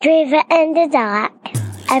Driver in the Dark,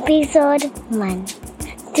 Episode 1.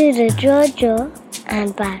 To the Judo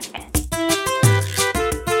and back.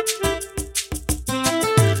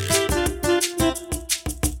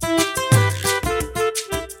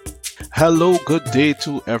 Hello, good day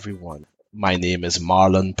to everyone. My name is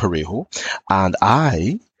Marlon Parejo, and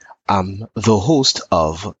I am the host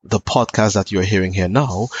of the podcast that you're hearing here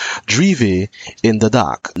now, Drive in the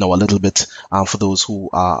Dark. Now, a little bit for those who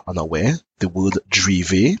are unaware, the word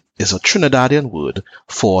Drive is a Trinidadian word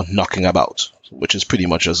for knocking about, which is pretty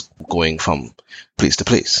much just going from place to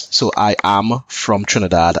place. So I am from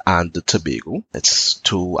Trinidad and Tobago. It's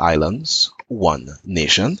 2 islands, 1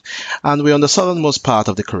 nation, and we're on the southernmost part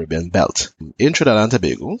of the Caribbean belt. In Trinidad and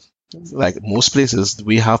Tobago, like most places,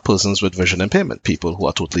 we have persons with vision impairment, people who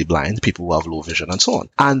are totally blind, people who have low vision, and so on.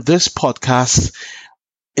 And this podcast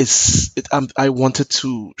I wanted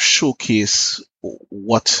to showcase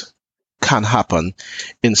what can happen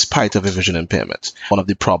in spite of a vision impairment. One of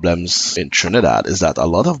the problems in Trinidad is that a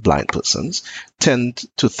lot of blind persons tend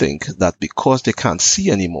to think that because they can't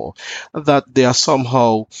see anymore, that they are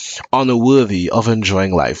somehow unworthy of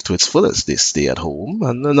enjoying life to its fullest. They stay at home,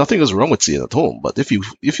 and nothing is wrong with staying at home. But if you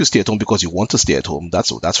stay at home because you want to stay at home,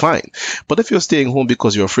 that's fine. But if you're staying home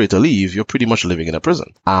because you're afraid to leave, you're pretty much living in a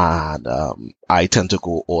prison. And I tend to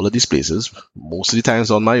go all of these places, most of the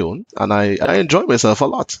times on my own, and I enjoy myself a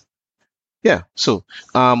lot. Yeah, so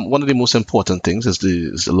one of the most important things is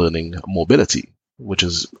the learning mobility,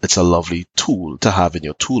 it's a lovely tool to have in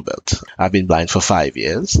your tool belt. I've been blind for 5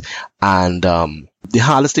 years, and the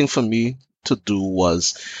hardest thing for me to do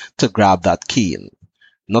was to grab that cane,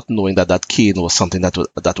 not knowing that cane was something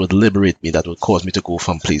that would liberate me, that would cause me to go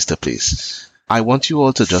from place to place. I want you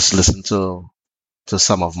all to just listen to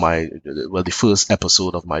some of the first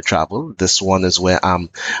episode of my travel. This one is where I'm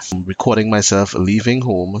recording myself leaving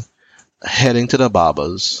home, heading to the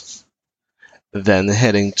barbers, then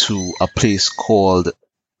heading to a place called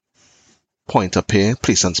Pointe-à-Pitre,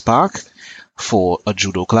 Pleasance Park, for a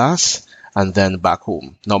judo class, and then back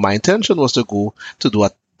home. Now, my intention was to go to do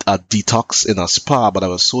a detox in a spa, but I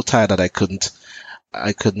was so tired that I couldn't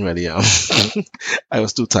really. I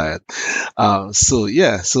was too tired. So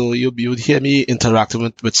you would hear me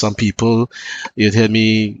interacting with some people. You'd hear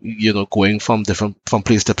me, going from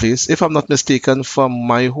place to place. If I'm not mistaken, from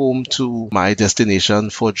my home to my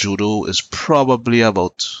destination for judo is probably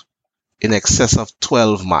about in excess of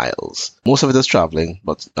 12 miles. Most of it is traveling,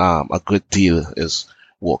 but a good deal is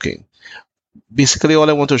walking. Basically, all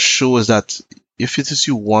I want to show is that if it is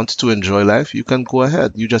you want to enjoy life, you can go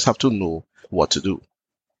ahead. You just have to know what to do.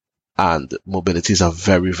 And mobility is a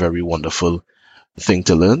very, very wonderful thing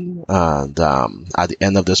to learn. And at the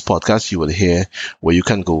end of this podcast, you will hear where you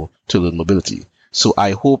can go to learn mobility. So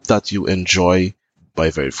I hope that you enjoy my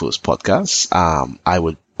very first podcast. I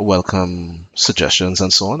would welcome suggestions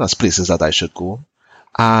and so on as places that I should go.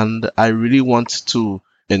 And I really want to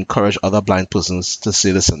encourage other blind persons to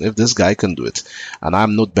say, listen, if this guy can do it and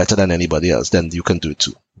I'm not better than anybody else, then you can do it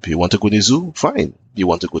too. If you want to go to the zoo, fine. You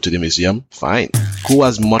want to go to the museum, fine. Go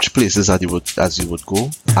as much places as you would go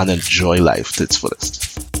and enjoy life to its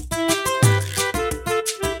fullest.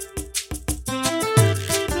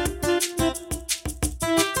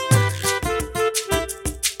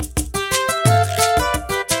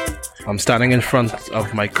 I'm standing in front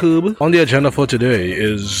of my curb. On the agenda for today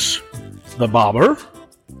is the barber,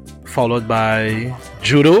 followed by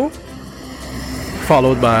judo,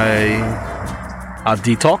 followed by a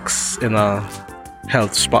detox in a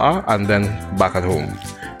health spa, and then back at home.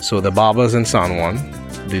 So the barber's in San Juan,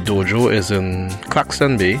 the dojo is in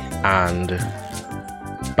Claxton Bay, and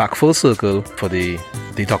back full circle for the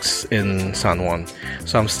detox in San Juan.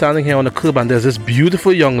 So I'm standing here on the curb, and there's this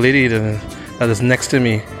beautiful young lady that is next to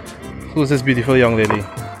me. Who's this beautiful young lady?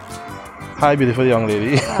 Hi, beautiful young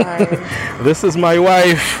lady. Hi. This is my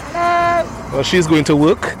wife. Well, she's going to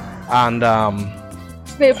work and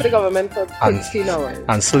slave for the government for 13 hours.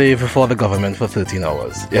 And slave for the government for 13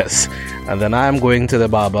 hours, yes. And then I'm going to the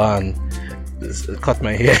barber and cut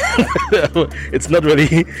my hair. It's not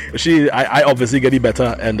really... I obviously get the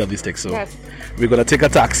better end of the stick, so yes. We're going to take a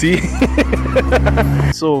taxi.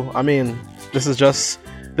 So, I mean, this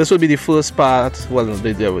will be the first part. Well,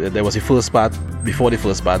 there was the first part before the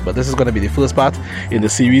first part, but this is going to be the first part in the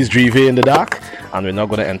series Drive in the Dark, and we're now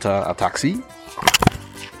going to enter a taxi.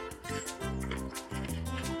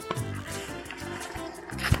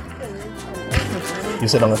 You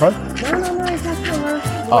sit on the front? No, it's not sure.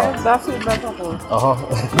 Oh. That feedback of all.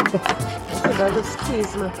 So that just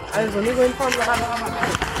squeeze me. I was only going from the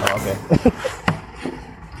okay.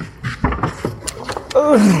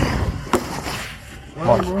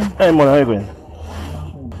 Hey, Mona, how are you going?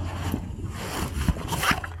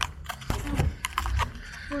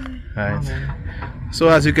 Right. So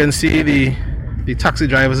as you can see, the taxi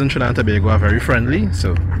drivers in Trinidad and Tobago are very friendly.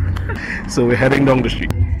 So we're heading down the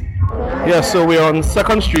street. Yeah, so we're on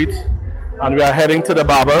 2nd Street and we are heading to the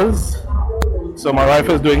barbers. So my wife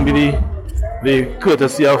is doing the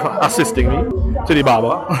courtesy of assisting me to the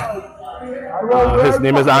barber. His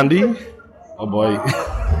name is Andy. Oh boy.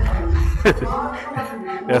 He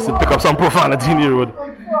has to pick up some profanity in the road.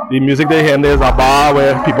 The music they hear there is a bar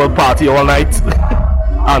where people party all night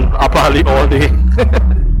and apparently all day.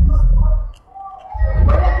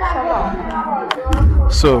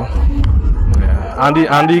 So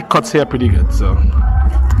yeah, Andy cuts hair pretty good. So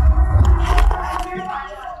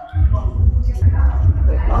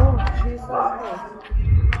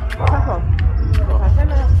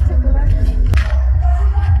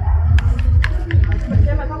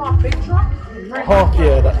oh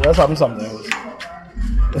yeah, that's happened sometimes.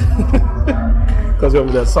 Because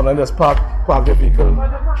there's something that's parked the vehicle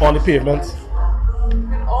on the pavement.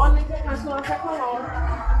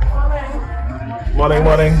 Morning.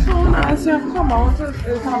 Morning.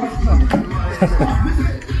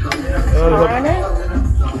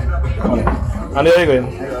 And there you going?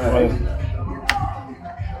 Morning.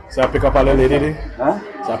 So I pick up a little lady. Huh?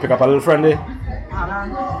 So I pick up a little friend. What's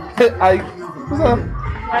up?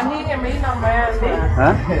 I need a main number, Andy.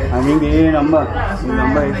 Huh? I need the number. The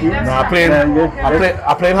number is here. No, I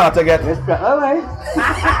played hard to get. Yes, all right. I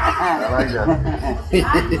got it.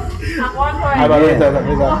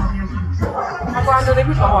 I'm going to the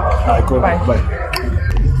people. Alright, cool. Bye.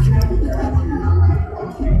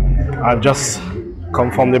 I've just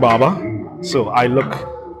come from the barber, so I look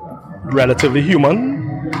relatively human.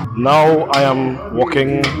 Now I am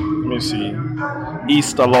walking, let me see,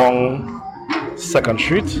 east along 2nd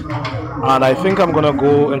Street, and I think I'm gonna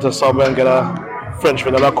go into Subway and get a French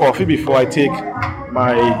vanilla coffee before I take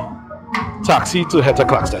my taxi to head to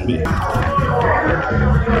Claxton Bay.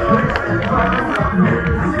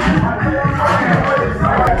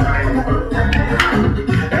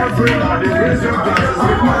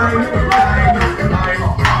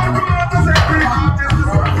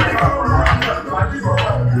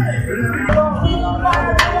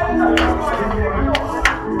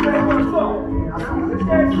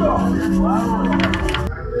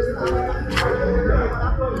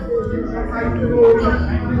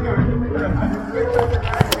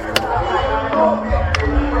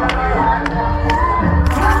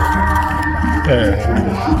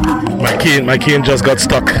 My cane just got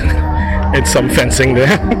stuck in some fencing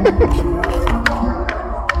there.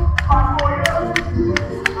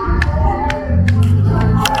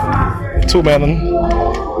 Two men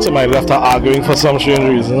to my left are arguing for some strange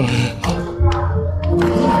reason.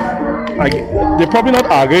 They're probably not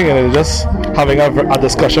arguing, and they're just having a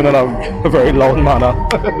discussion in a very loud manner.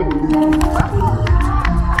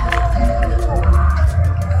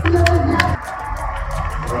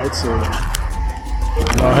 Right, so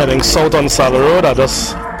now heading south on Saddle Road. I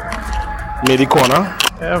just made the corner.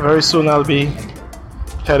 Yeah, very soon I'll be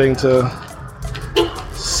heading to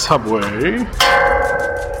Subway.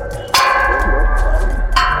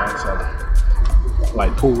 That's a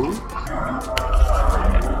light pool.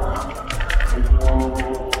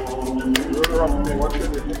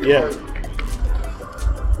 Yeah.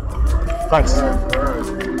 Thanks.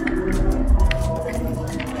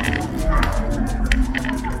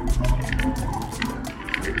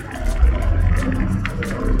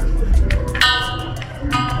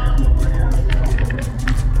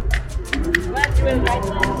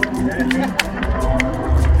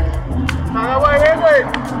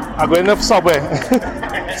 I'm going to Subway.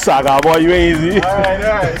 Saga boy, you ain't easy.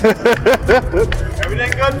 Alright.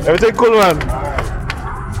 Everything good? Everything cool, man.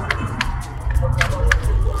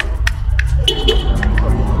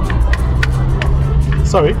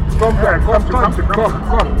 Sorry? Come.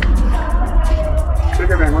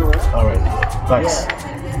 Alright, thanks.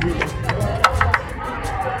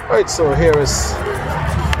 Alright, so here is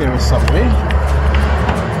Subway.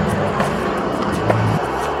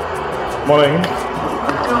 Morning.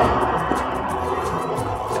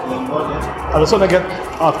 I just want to get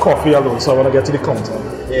a coffee alone, so I want to get to the counter.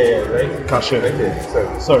 Yeah, right. Cashier. Right there.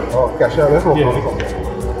 Sorry. Oh, cashier, let's go. Yeah.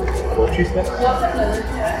 About 3 steps.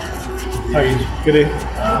 Hi, good day.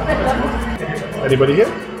 Anybody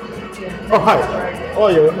here? Oh, hi. Oh,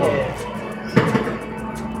 you're. Oh.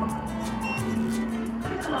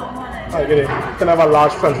 Hi, good day. Can I have a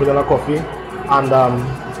large French vanilla coffee and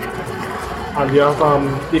you have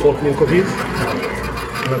the oatmeal cookies?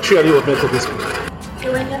 3 of the oatmeal cookies.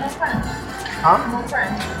 You ain't got no French? Huh? No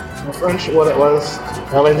French. No French? What else?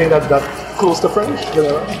 Have anything that close to French? You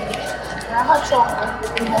know? I have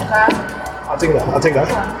chocolate. Mocha. I'll take that.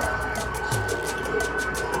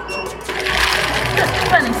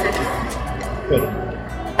 26. Good.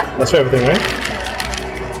 That's for everything, right?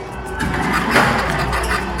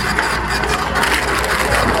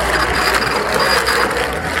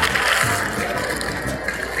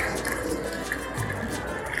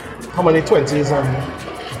 How many 20s? I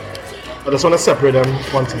just want to separate them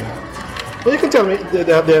one thing. Well, you can tell me.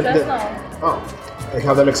 Oh, I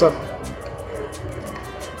have them mixed up.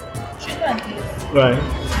 320s. Right.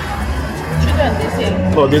 320s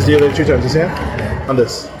here. Oh, this deal is 320s here? And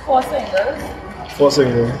this? 4 singles. 4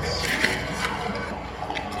 singles.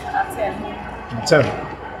 And 10. 10.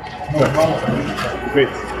 Right. Great.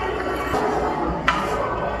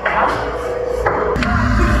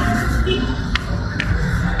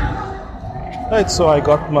 Right, so I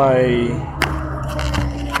got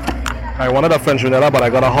I wanted a French vanilla, but I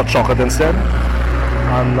got a hot chocolate instead.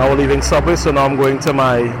 And now we're leaving Subway, so now I'm going to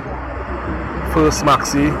my first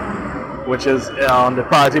Maxi, which is on the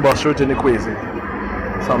Priority bus route in Equazi.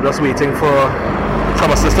 So I'm just waiting for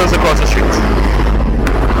some assistance across the street.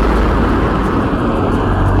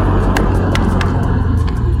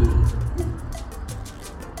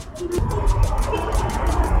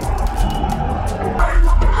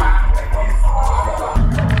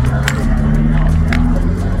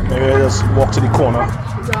 Walk to the corner.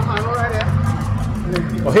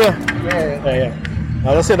 Oh, here? Yeah. I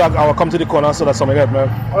just said that I will come to the corner so that somebody get me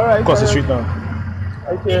across the street now.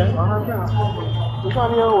 Okay. I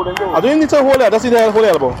don't need to hold it, I just need to hold the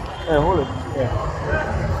elbow. Yeah, hold it. Yeah.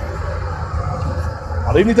 I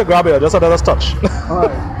don't need to grab it, I just touch.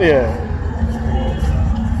 Alright. Yeah.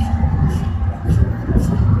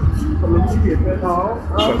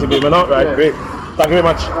 Trying to be out? Right, yeah. Great. Thank you very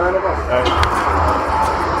much. Alright.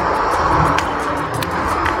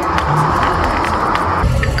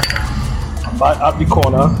 Back at the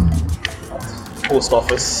corner, post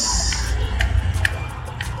office.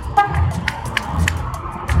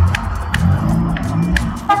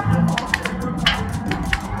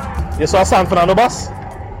 You saw San Fernando bus?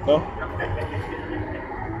 No?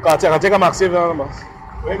 Can't take a Maxi Fernando bus.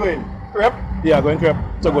 Where you going? Crep? Yeah, going Crep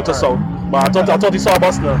to go to South. But I thought you saw a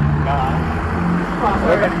bus now.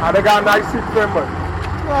 And they got a nice seat for him.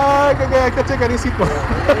 I can take any seat.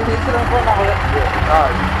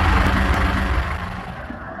 Alright.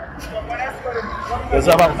 There's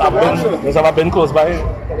a bin close by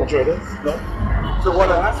traders? No? So what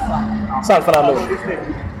else? San Fernando.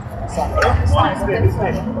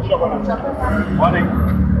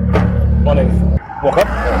 Morning. Woke up?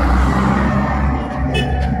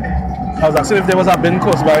 I was asking if there was a bin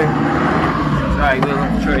close by. Sorry,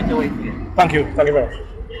 we'll throw it away for you. Thank you very much.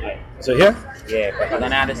 So here? Yeah, but you're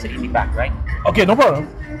gonna have to sit in the back, right? Okay, no problem.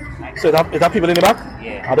 So is that people in the back?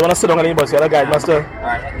 Yeah. I don't want to sit down on any bus, the other guide master.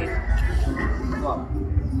 Alright, okay.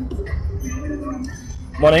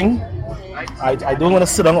 Morning. I don't want to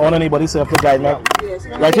sit down on anybody, so I have to guide me.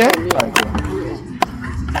 Right here? Thank you.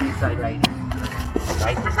 Inside, right?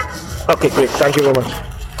 Right? Okay, great. Thank you very much.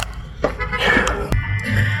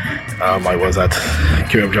 I was at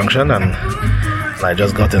Curve Junction and I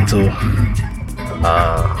just got into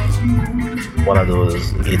one of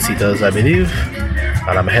those 8-seaters, I believe,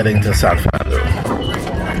 and I'm heading to San Fernando.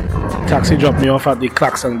 Taxi dropped me off at the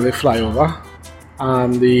Claxonville flyover,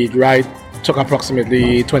 and the ride took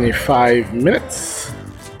approximately 25 minutes.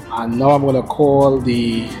 And now I'm going to call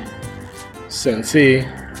the sensei,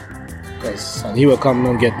 and he will come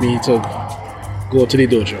and get me to go to the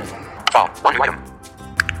dojo. Fall, one new item.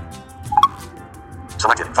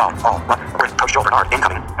 Selected, fall, all, button, print, Coach Joe Bernard,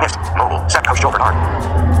 incoming, missed, mobile, set Coach Joe Bernard.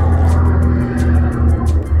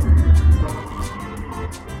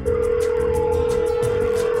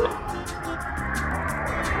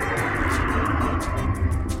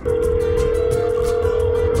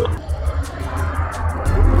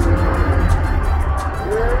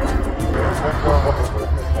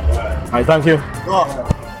 Alright, thank you.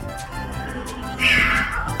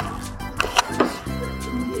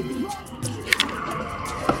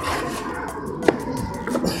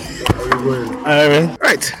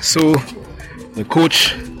 Right, so the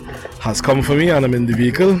coach has come for me and I'm in the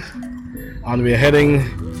vehicle and we're heading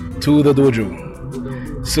to the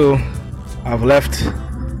dojo. So I've left,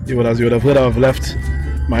 as you would have heard, I've left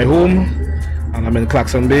my home and I'm in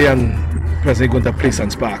Claxon Bay and presently going to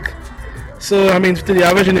Plaisance Park. So I mean, to the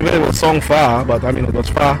average individual it was song far, but I mean it was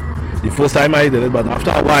far the first time I did it, but after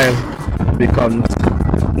a while it becomes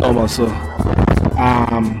normal. So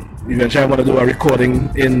eventually I want to do a recording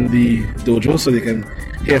in the dojo so you can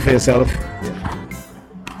hear for yourself.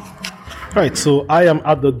 Right, so I am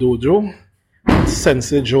at the dojo,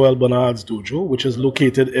 Sensei Joel Bernard's dojo, which is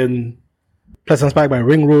located in Plaisance Park by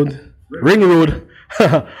Ring Road,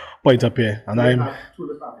 point up here, and I'm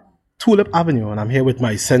Tulip Avenue, and I'm here with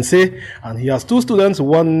my sensei, and he has 2 students.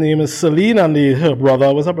 One name is Celine, and her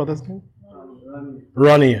brother, what's her brother's name?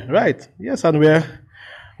 Ronnie, right? Yes, and we're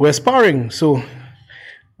sparring, so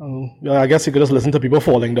I guess you could just listen to people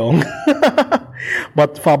falling down.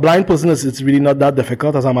 But for a blind person, it's really not that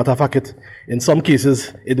difficult. As a matter of fact, in some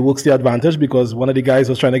cases, it works to advantage because one of the guys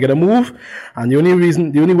was trying to get a move, and the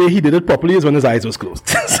only way he did it properly is when his eyes was closed.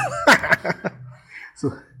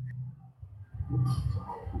 So,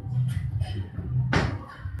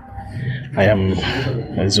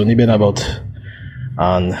 it's only been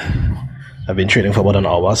and I've been training for about an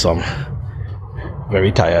hour, so I'm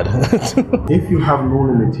very tired. If you have no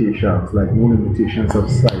limitations, like no limitations of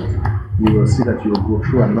sight, you will see that you will go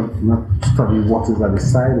through and not study what is at the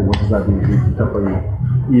side or what is at the top of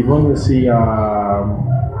you. Even you see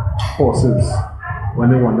horses, when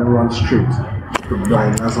they want to run straight, the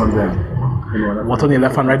blindness on them. What on your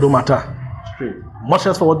left and right don't matter. Straight. Much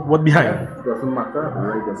as for what behind. Left doesn't matter,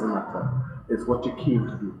 right doesn't matter. It's what you came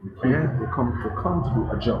to do. You come to do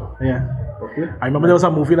a job. Yeah. Okay. I remember there was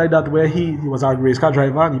a movie like that where he was a race car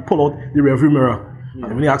driver and he pulled out the rearview mirror. Yeah.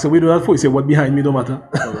 And when he asked him, "What do that for?" He said, "What behind me don't matter."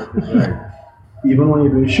 Right. Even when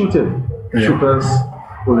you're doing shooting, shooters,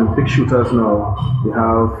 Olympic shooters now, they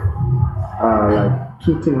have like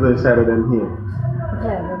 2 things inside of them here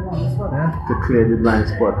to clear the blind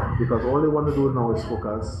spot, because all they want to do now is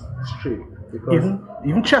focus straight. Because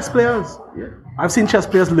even chess players. Yeah. I've seen chess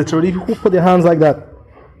players literally who put their hands like that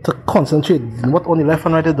to concentrate. What on the left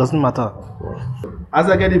and right, it doesn't matter. As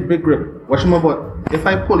I get a big grip, watch my butt. If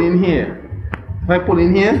I pull in here, I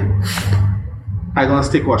gonna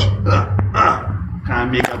stick watch.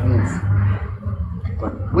 Can't make that move.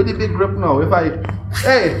 But with the big grip now, if I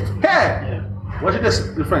hey, watch this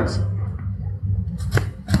difference.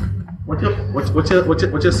 What's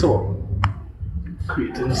your saw?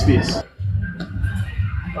 Creating space.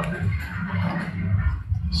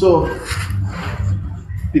 So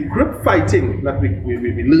the grip fighting that we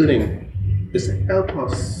learning is to help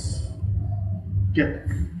us get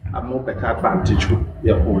a more better advantage with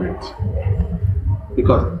the opponent.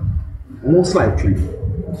 Because most likely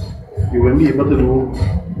you will be able to do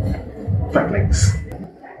fight legs.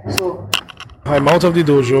 So I'm out of the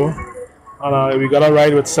dojo, and we got a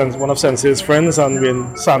ride with one of Sensei's friends, and we're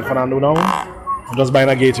in San Fernando now. I'm just buying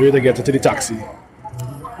a gateway to get to the taxi.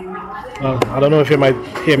 I don't know if you might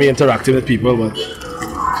hear me interacting with people, but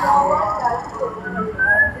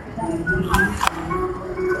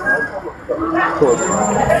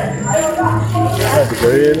that's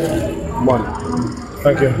great. One.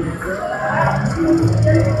 Thank you.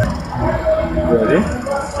 Ready?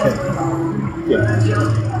 Yeah.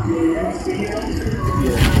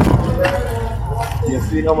 You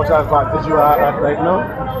see how much advantage you are at right now?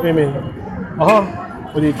 What do you mean?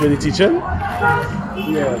 With the teaching?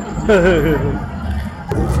 Yeah.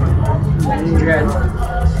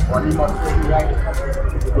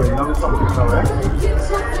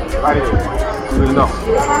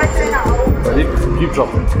 Ready? Keep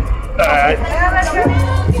dropping. Alright.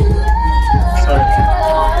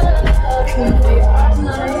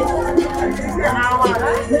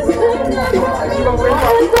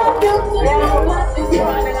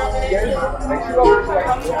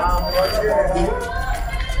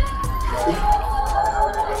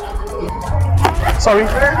 Sorry.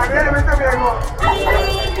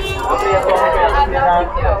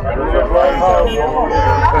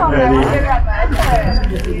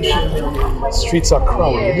 Streets are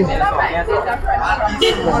crowded.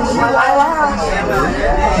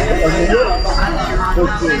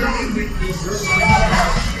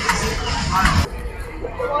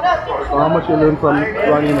 How much you learn from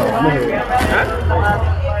Ronnie now?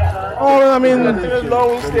 Oh, I mean, I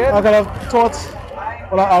kind of thought.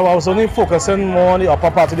 Well, I was only focusing more on the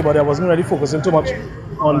upper part of the body. I wasn't really focusing too much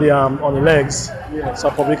on the legs. Yeah. So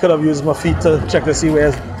I probably could have used my feet to check to see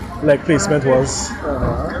where his leg placement was.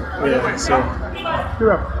 Yeah, so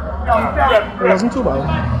it wasn't too bad.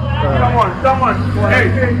 Someone. Hey,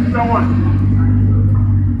 someone.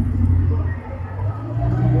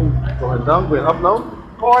 Going down, going up now.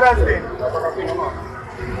 Oh, that's it.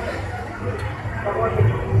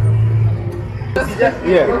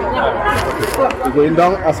 Yeah. You're going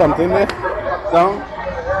down or something there? Down.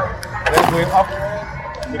 Then going up.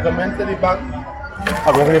 You come into the back.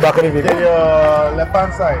 I'm going to the back of the video. Your left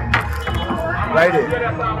hand side. Right there.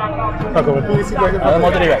 I'm going to the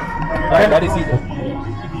right. Right, that is it.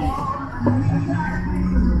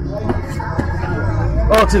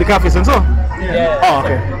 Oh, to the cafe sensor? Yeah. Oh,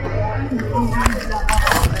 okay.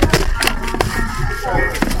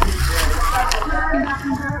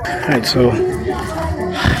 Right, so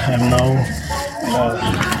I'm now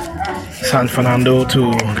San Fernando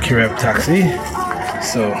to Kireb taxi.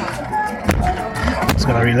 So I'm just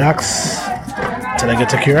gonna relax till I get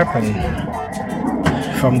to Kireb, and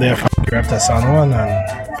from there from Kireb to San Juan, and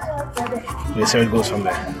we'll see how it goes from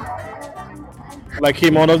there. I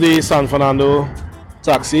came out of the San Fernando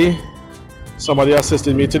taxi. Somebody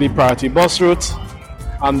assisted me to the priority bus route,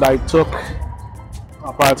 and I took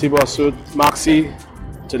a priority bus route Maxi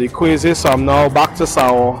to the Quasi. So I'm now back to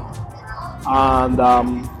Sao, and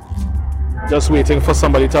just waiting for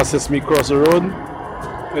somebody to assist me cross the road.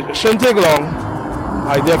 It shouldn't take long.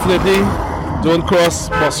 I definitely don't cross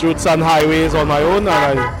bus routes and highways on my own,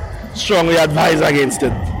 and I strongly advise against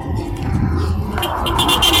it.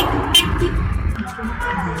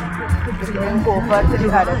 Go over to the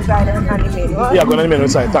other side and the main road. Yeah, go on the main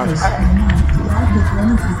road side, thanks.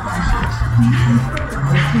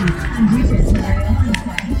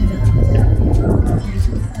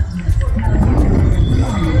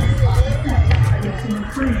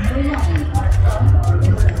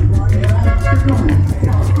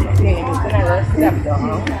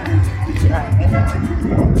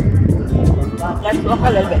 Let's walk a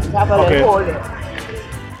little bit, have a little hole there.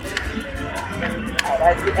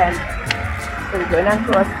 That's the end. So we're going to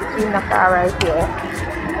cross between the car right here.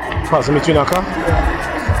 Crossing between the car? Yeah.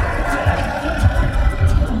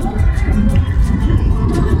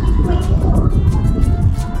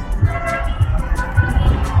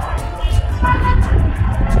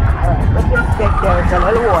 Alright, let's just get there with a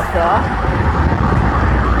little water.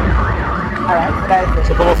 Alright, so that's it.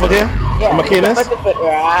 So put over there? Yeah, McCain's?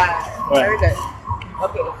 Right. Very good.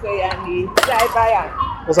 Okay, so you're on the side by hand.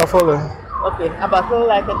 What's that for there? Okay, a bottle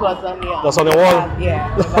like it was on the That's on the wall? Yeah.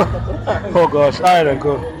 Oh gosh, alright then,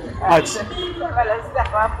 cool. Alright. So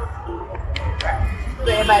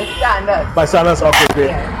you're by standards. By standards, okay, great.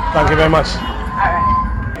 Yeah. Thank you very much.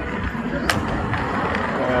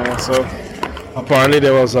 Alright. So apparently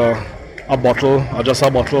there was a bottle, or just a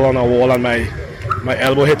bottle on a wall, and my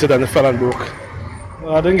elbow hit it and it fell and broke.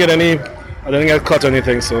 I didn't get cut or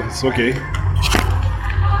anything, so it's okay.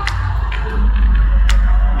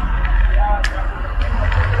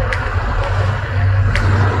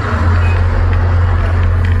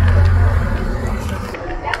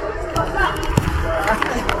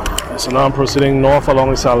 So now I'm proceeding north along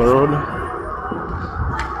the Sal Road,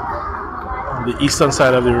 on the eastern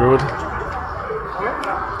side of the road.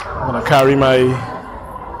 I'm gonna carry my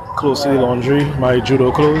clothes to the laundry, my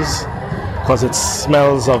judo clothes, because it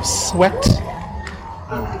smells of sweat,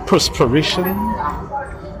 perspiration,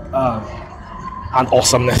 and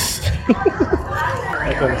awesomeness.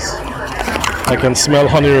 I can smell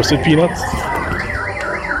honey roasted peanuts.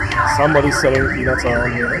 Somebody's selling peanuts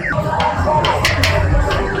around here.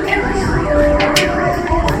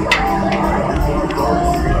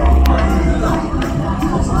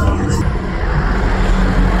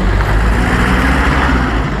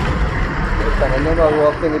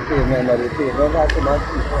 Walking the pavement, but the pavement has too much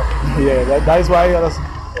people. Yeah, that is why I just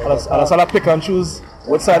pick and choose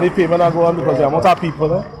what side of the pavement I go on, because there are more people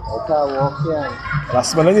there. I'm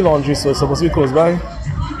smelling the laundry, so it's supposed to be close by.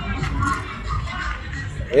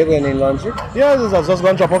 Are you going in laundry? Yeah, I was just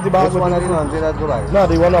going to drop off the bag. Which one of the laundry that go by? No,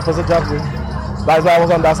 the one opposite Jabsy. That's why I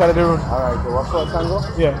was on that side of the road. Alright, so what for Tango?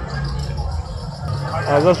 Yeah.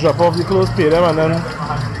 I'll just drop off the clothes, pay them, and then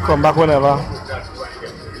come back whenever.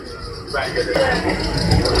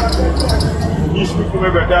 You speak to me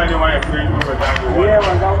better than my friend. Yeah,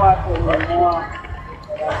 when I walk in,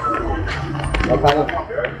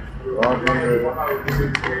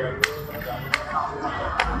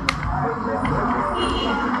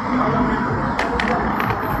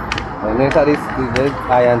 and then this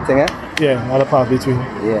iron thing, eh? Yeah, other part between.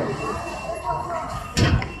 Yeah.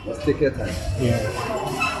 Let's take your time. Yeah.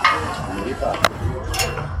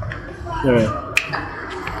 Yeah.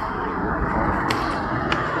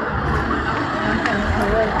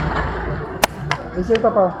 Is it,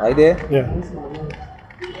 Papa? Are you there? Yeah.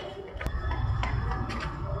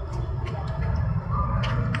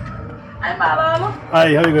 Hi, Marlon.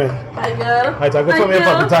 Hi, how you going? Hi, girl. Hi, thank you for me,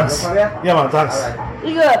 Papa. Thanks. Yeah, man, thanks.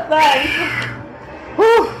 You good? Thanks.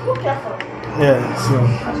 Whew. Be careful. Yeah, so.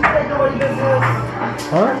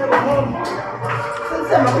 Huh?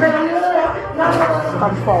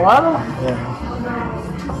 Come forward. Yeah.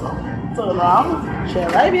 Turn around. Chair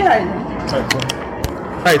right behind you.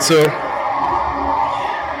 Right, so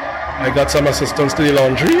I got some assistants to the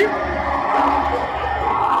laundry. Here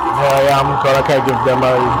I am gonna give them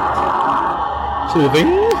my clothing.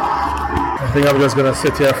 I think I'm just gonna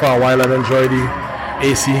sit here for a while and enjoy the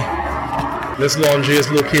AC. This laundry is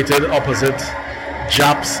located opposite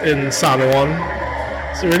Japs in San Juan.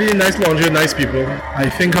 It's a really nice laundry, nice people. I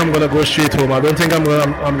think I'm gonna go straight home. I don't think I'm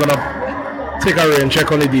gonna take a rain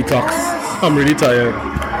check on the detox. I'm really tired.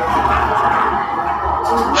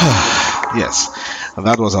 Yes,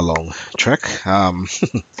 that was a long trek.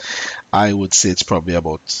 I would say it's probably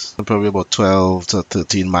about 12 to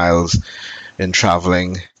 13 miles in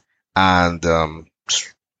traveling, and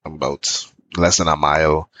about less than a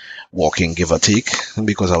mile walking, give or take,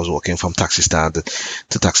 because I was walking from taxi stand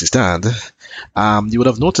to taxi stand. You would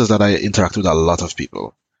have noticed that I interacted with a lot of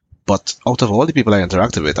people. But out of all the people I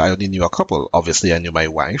interacted with, I only knew a couple. Obviously, I knew my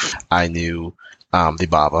wife, I knew the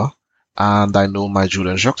barber, and I know my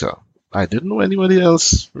judo instructor. I didn't know anybody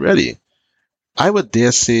else, really. I would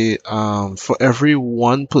dare say for every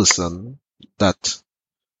one person that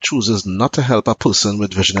chooses not to help a person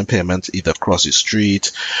with vision impairment either cross the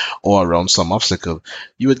street or around some obstacle,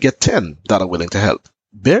 you would get 10 that are willing to help.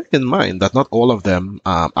 Bear in mind that not all of them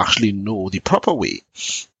actually know the proper way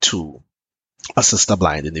to assist a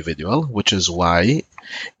blind individual, which is why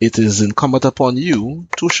it is incumbent upon you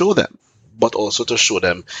to show them, but also to show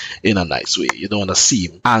them in a nice way. You don't want to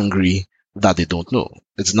seem angry that they don't know.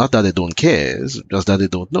 It's not that they don't care, it's just that they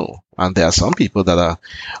don't know. And there are some people that are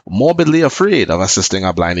morbidly afraid of assisting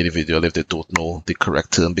a blind individual if they don't know the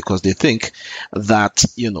correct term, because they think that,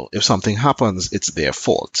 if something happens, it's their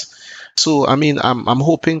fault. So, I'm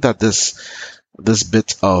hoping that this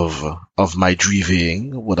bit of my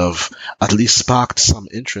dreaming would have at least sparked some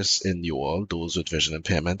interest in you all, those with vision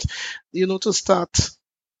impairment, to start,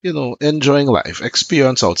 enjoying life,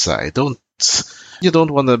 experience outside. You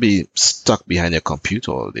don't want to be stuck behind your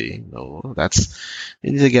computer all day. You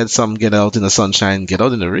need to get out in the sunshine, get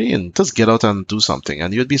out in the rain, just get out and do something.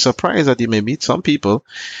 And you'd be surprised that you may meet some people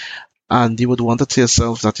and you would wonder to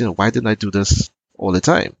yourself that, why didn't I do this all the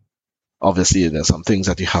time? Obviously, there's some things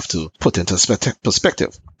that you have to put into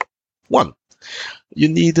perspective. One, you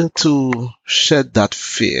need to shed that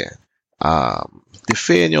fear. The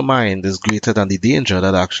fear in your mind is greater than the danger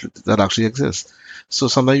that actually exists. So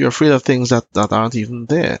sometimes you're afraid of things that aren't even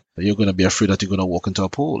there. You're going to be afraid that you're going to walk into a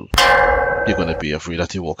pole. You're going to be afraid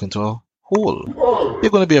that you walk into a hole. You're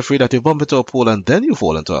going to be afraid that you bump into a pole and then you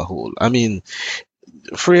fall into a hole.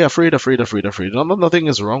 Afraid. Nothing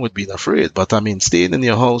is wrong with being afraid, but staying in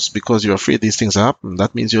your house because you're afraid these things happen,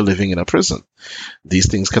 that means you're living in a prison. These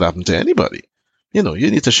things could happen to anybody. You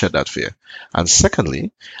need to shed that fear. And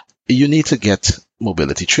secondly, you need to get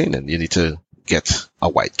mobility training. You need to get a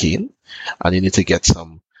white cane, and you need to get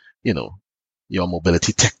some, your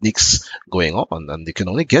mobility techniques going on. And you can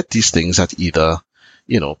only get these things at either,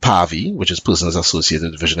 PAVI, which is Persons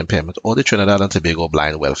Associated with Vision Impairment, or the Trinidad and Tobago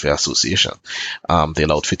Blind Welfare Association.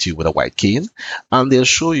 They'll outfit you with a white cane, and they'll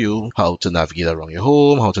show you how to navigate around your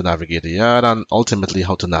home, how to navigate the yard, and ultimately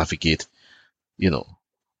how to navigate, the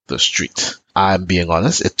street. I'm being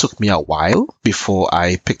honest, it took me a while before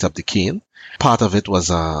I picked up the cane. Part of it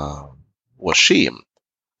was shame.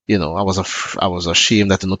 I was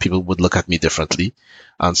ashamed that people would look at me differently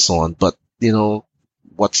and so on. But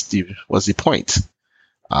what's the point?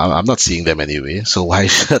 I'm not seeing them anyway, so why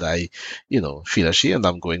should I, feel ashamed?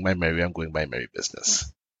 I'm going my merry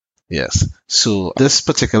business. Yes. So this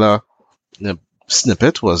particular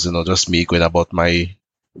snippet was, just me going about my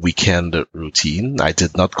weekend routine. I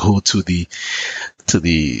did not go to the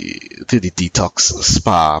detox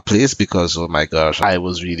spa place because, oh my gosh, I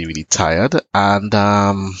was really, really tired, and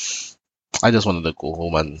I just wanted to go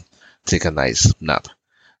home and take a nice nap.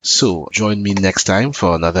 So join me next time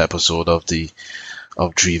for another episode of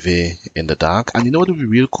Drive in the Dark. And what would be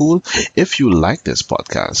real cool? If you like this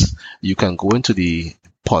podcast, you can go into the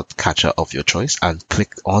podcatcher of your choice and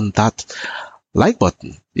click on that like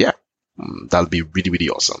button. Yeah. That'll be really, really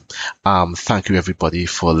awesome. Thank you everybody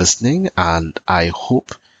for listening, and I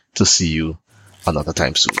hope to see you another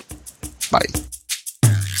time soon. Bye.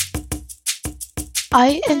 Are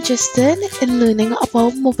you interested in learning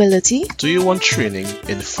about mobility? Do you want training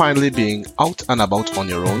in finally being out and about on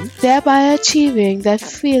your own? Thereby achieving that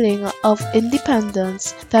feeling of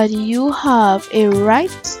independence that you have a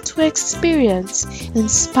right to experience in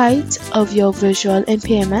spite of your visual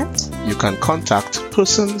impairment? You can contact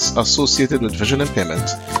Persons Associated with Vision Impairment,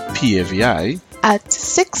 PAVI, at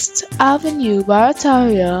 6th Avenue,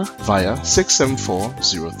 Barataria via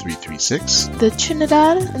 674-0336. The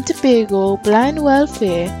Trinidad and Tobago Blind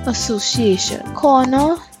Welfare Association,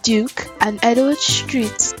 corner Duke and Edward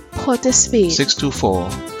Streets, Port of Spain,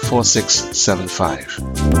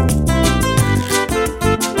 624-4675.